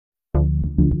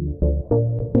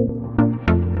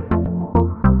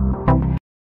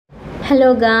Hello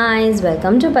guys,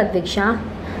 welcome to Padviksha.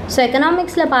 So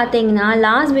economics la pathina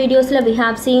last videos la we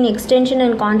have seen extension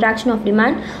and contraction of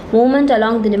demand, movement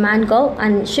along the demand curve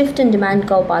and shift in demand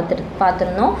curve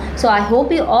pathirno. So I hope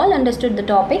you all understood the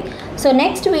topic. So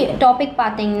next topic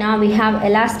pathina we have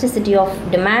elasticity of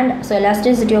demand. So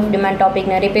elasticity of demand topic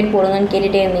nariya per podunga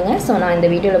kelite irundinga. So na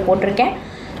indha video la potiruken.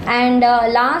 And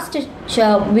last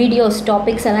videos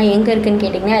topics alla enga irukku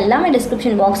kettinga ellame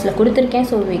description box la kuduthirken.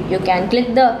 So you can click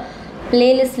the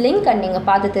playlist link and neenga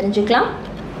paathu therinjikalam.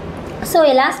 So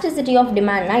elasticity of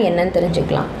demand na enna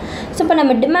therinjikalam. So ipo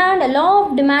nama demand law of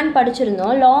demand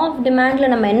padichirundom. Law of demand la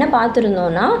nama enna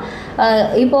paathirundona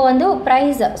ipo vandu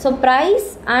price. So price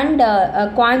and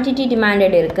quantity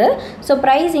demanded irukku. So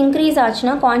price increase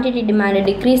aachna quantity demanded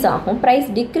decrease agum. Price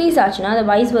decrease aachna the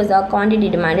vice versa quantity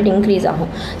demanded increase agum.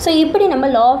 So ipdi nama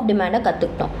law of demand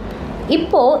kathuktom.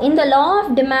 இப்போ இந்த law of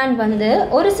demand வந்து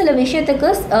ஒரு சில விஷயத்துக்கு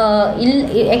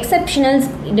exceptional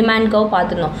demand curve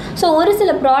பார்த்துருந்தோம். So ஒரு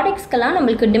சில ப்ராடக்ட்ஸ்க்கெல்லாம்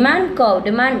நம்மளுக்கு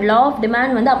law of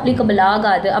demand வந்து applicable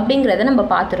ஆகாது அப்படிங்கிறத நம்ம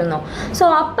பார்த்துருந்தோம். ஸோ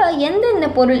அப்போ எந்தெந்த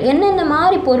பொருள் என்னென்ன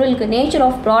மாதிரி பொருளுக்கு நேச்சர்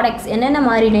ஆஃப் ப்ராடக்ட்ஸ் என்னென்ன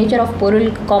மாதிரி நேச்சர் ஆஃப்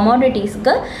பொருளுக்கு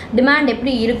கமாடிட்டிஸ்க்கு டிமாண்ட்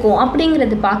எப்படி இருக்கும்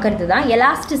அப்படிங்கிறது பார்க்கறது தான்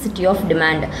elasticity of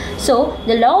demand. So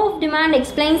the law of demand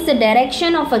explains the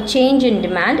direction of a change in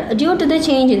demand due to the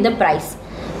change in the price.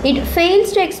 It fails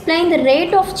to explain the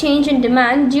rate of change in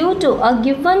demand due to a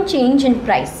given change in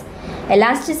price.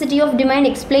 Elasticity of demand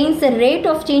explains the rate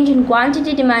of change in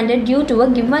quantity demanded due to a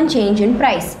given change in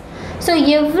price. So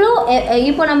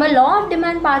இப்போ நம்ம law of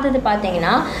demand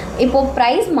பார்த்தீங்கன்னா இப்போ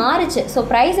price மாறுச்சு. So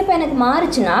price இப்போ எனக்கு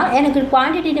மாறுச்சுன்னா எனக்கு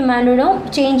quantity டிமாண்டும்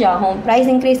change ஆகும்.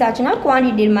 Price increase ஆச்சுன்னா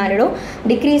குவான்டிட்டி டிமாண்டும்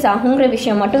டிக்ரீஸ் ஆகுங்கிற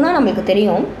விஷயம் மட்டும்தான் நம்மளுக்கு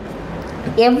தெரியும்.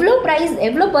 எவ்வளோ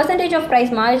பர்சன்டேஜ் ஆஃப்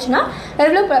ப்ரைஸ் மாறிச்சுன்னா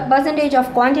எவ்வளோ percentage of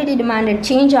quantity demanded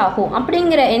change ஆகும்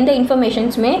அப்படிங்கிற எந்த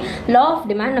இன்ஃபர்மேஷன்ஸுமே லா ஆஃப்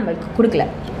டிமாண்ட் நம்மளுக்கு கொடுக்கல.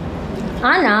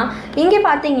 ஆனால் இங்கே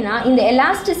பார்த்தீங்கன்னா இந்த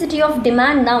எலாஸ்டிசிட்டி ஆஃப்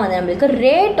டிமாண்ட் தான் வந்து நம்மளுக்கு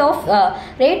ரேட்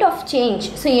ஆஃப் சேஞ்ச்.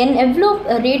 ஸோ எவ்வளோ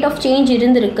ரேட் ஆஃப் சேஞ்ச்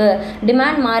இருந்திருக்கு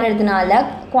demand மாறுறதுனால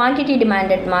quantity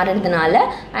demanded மாறுறதுனால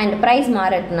and price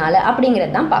மாறுறதுனால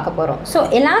அப்படிங்கிறது தான் பார்க்க போகிறோம். So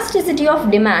elasticity of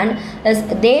demand is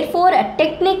therefore a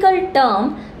technical term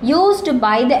used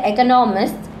by the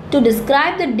economists to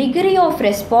describe the degree of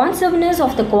responsiveness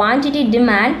of the quantity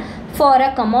demand for a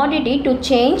commodity to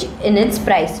change in its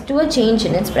price, to a change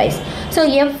in its price. So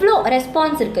எவ்வளோ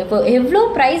response இருக்குது, இப்போ எவ்வளோ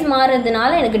price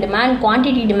மாறுறதுனால எனக்கு demand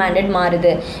quantity demanded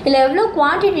மாறுது, இல்லை எவ்வளோ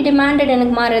quantity demanded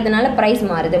எனக்கு மாறுறதுனால price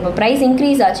மாறுது. இப்போ ப்ரைஸ்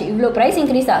இன்க்ரீஸ் ஆச்சு, இவ்வளோ ப்ரைஸ்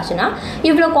இன்க்ரீஸ் ஆச்சுன்னா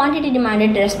இவ்வளோ குவான்டிட்டி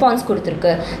டிமாண்டட் ரெஸ்பான்ஸ்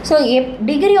கொடுத்துருக்கு. ஸோ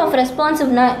டிகிரி ஆஃப்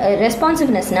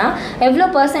ரெஸ்பான்சிவ்னஸ்னால் எவ்வளோ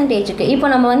பர்சன்டேஜுக்கு இப்போ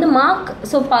நம்ம வந்து மார்க்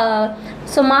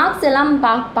ஸோ மார்க்ஸ் எல்லாம்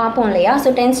பார்ப்போம் இல்லையா. ஸோ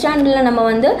 10th ஸ்டாண்டர்டில் நம்ம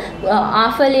வந்து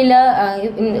ஆஃபர்லியில்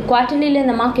குவார்ட்டர்லியில்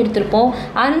இந்த மார்க் எடுத்திருப்போம்.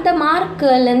 அந்த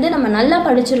மார்க்லேருந்து நம்ம நல்லா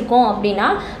படிச்சிருக்கோம் அப்படின்னா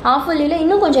ஆஃபர்லியில்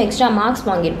இன்னும் கொஞ்சம் எக்ஸ்ட்ரா மார்க்ஸ்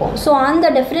வாங்கியிருப்போம். ஸோ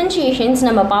அந்த டிஃப்ரென்ஷியேஷன்ஸ்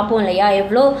நம்ம பார்ப்போம் இல்லையா.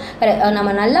 எவ்வளோ நம்ம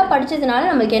நல்லா படித்ததுனால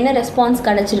நம்மளுக்கு என்ன ரெஸ்பான்ஸ்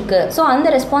கிடச்சிருக்கு, ஸோ அந்த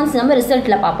ரெஸ்பான்ஸ் நம்ம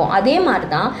ரிசல்ட்டில் பார்ப்போம். அதே மாதிரி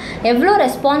தான் எவ்வளோ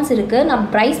ரெஸ்பான்ஸ் இருக்குது, நம்ம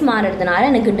ப்ரைஸ் மாறுறதுனால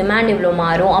எனக்கு டிமாண்ட் எவ்வளோ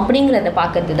மாறும் அப்படிங்கிறத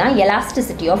பார்க்கறது தான்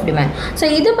எலாஸ்டிசிட்டி ஆஃப் டிமாண்ட். ஸோ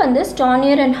இது வந்து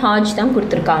ஸ்டானியர் அண்ட் ஹார்ஜ் தான்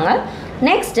கொடுத்துருக்காங்க.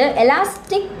 Next,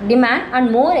 elastic demand and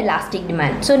more elastic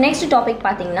demand. So next topic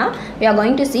pathina we are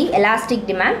going to see elastic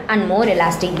demand and more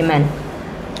elastic demand.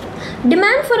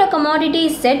 Demand for a commodity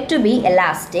is said to be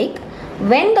elastic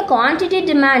when the quantity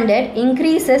demanded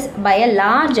increases by a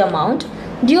large amount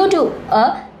due to a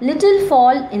little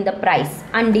fall in the price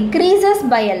and decreases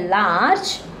by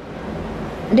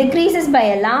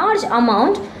a large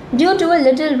amount due to a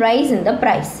little rise in the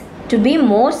price. To be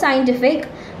more scientific,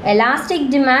 elastic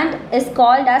demand is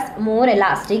called as more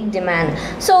elastic demand.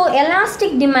 So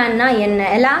elastic demand na enna,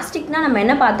 elastic na நம்ம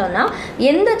என்ன பார்த்தோம்னா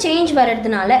எந்த change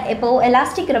வரதுனால இப்போ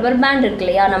elastic rubber band இருக்கு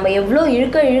இல்லையா, நம்ம எவ்வளோ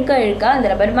இழுக்க அந்த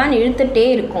ரப்பர் பேண்ட் இழுத்துட்டே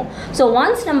இருக்கும். ஸோ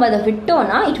ஒன்ஸ் நம்ம அதை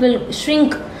விட்டோம்னா இட் வில்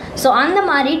ஷ்ரிங்க். ஸோ அந்த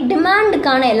மாதிரி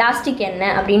டிமாண்டுக்கான எலாஸ்டிக் என்ன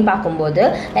அப்படின்னு பார்க்கும்போது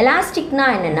எலாஸ்டிக்னா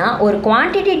என்னென்னா ஒரு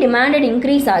குவான்டிட்டி டிமாண்டட்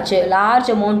இன்க்ரீஸ் ஆச்சு large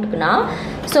அமௌண்ட்டுக்குனா,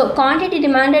 so quantity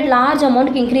demanded large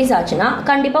அமௌண்ட்டுக்கு இன்க்ரீஸ் ஆச்சுன்னா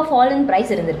கண்டிப்பாக ஃபால் இன்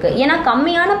ப்ரைஸ் இருந்திருக்கு. ஏன்னா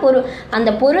கம்மியான அந்த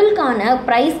பொருளுக்கான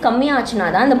ப்ரைஸ் கம்மியாச்சுன்னா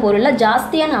தான் அந்த பொருளை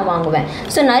ஜாஸ்தியாக நான் வாங்குவேன்.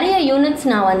 ஸோ நிறைய யூனிட்ஸ்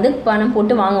நான் வந்து பணம்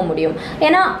போட்டு வாங்க முடியும்.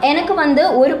 ஏன்னா எனக்கு வந்து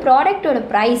ஒரு ப்ராடக்டோட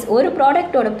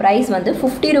ப்ரைஸ் வந்து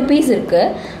 50 rupees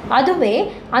இருக்குது. அதுவே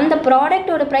அந்த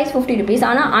ப்ராடக்டோட ப்ரைஸ் 50 rupees,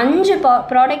 ஆனால் 5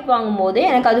 ப்ராடக்ட் வாங்கும்போது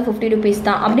எனக்கு அது 50 rupees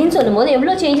தான் அப்படின்னு சொல்லும்போது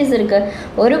எவ்வளோ சேஞ்சஸ் இருக்குது.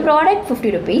 ஒரு ப்ராடக்ட்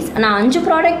 50 rupees, ஆனால் 5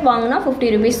 ப்ராடக்ட் வாங்கினா 50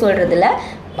 rupees சொல்கிறதுல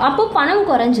அப்போ பணம்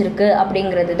குறைஞ்சிருக்கு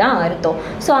அப்படிங்கிறது தான் அர்த்தம்.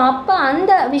 ஸோ அப்போ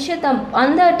அந்த விஷயத்தை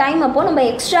அந்த டைம் அப்போது நம்ம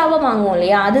எக்ஸ்ட்ராவாக வாங்குவோம்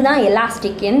இல்லையா, அதுதான்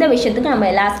எலாஸ்டிக். எந்த விஷயத்துக்கு நம்ம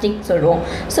எலாஸ்டிக் சொல்லுவோம்.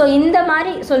 ஸோ இந்த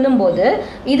மாதிரி சொல்லும்போது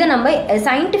இதை நம்ம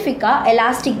சயின்டிஃபிக்காக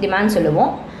எலாஸ்டிக் டிமாண்ட்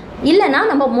சொல்லுவோம், இல்லைனா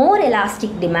நம்ம மோர்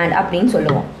எலாஸ்டிக் டிமாண்ட் அப்படின்னு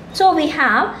சொல்லுவோம். So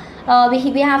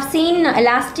we have seen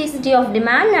elasticity of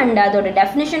demand and அதோட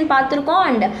definition பார்த்துருக்கோம்,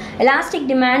 and elastic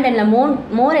demand and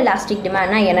more elastic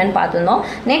demand என்னன்னு பார்த்துருந்தோம்.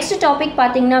 நெக்ஸ்ட் டாபிக்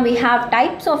பார்த்தீங்கன்னா we have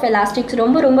types of elastics.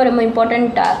 ரொம்ப ரொம்ப ரொம்ப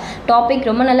இம்பார்ட்டண்ட் டாபிக்,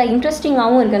 ரொம்ப நல்லா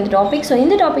இன்ட்ரெஸ்டிங்காகவும் இருக்குது அந்த டாபிக். ஸோ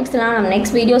இந்த டாபிக்ஸ்லாம் நான்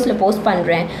நெக்ஸ்ட் வீடியோஸில் போஸ்ட்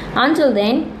பண்ணுறேன். Until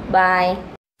then, bye.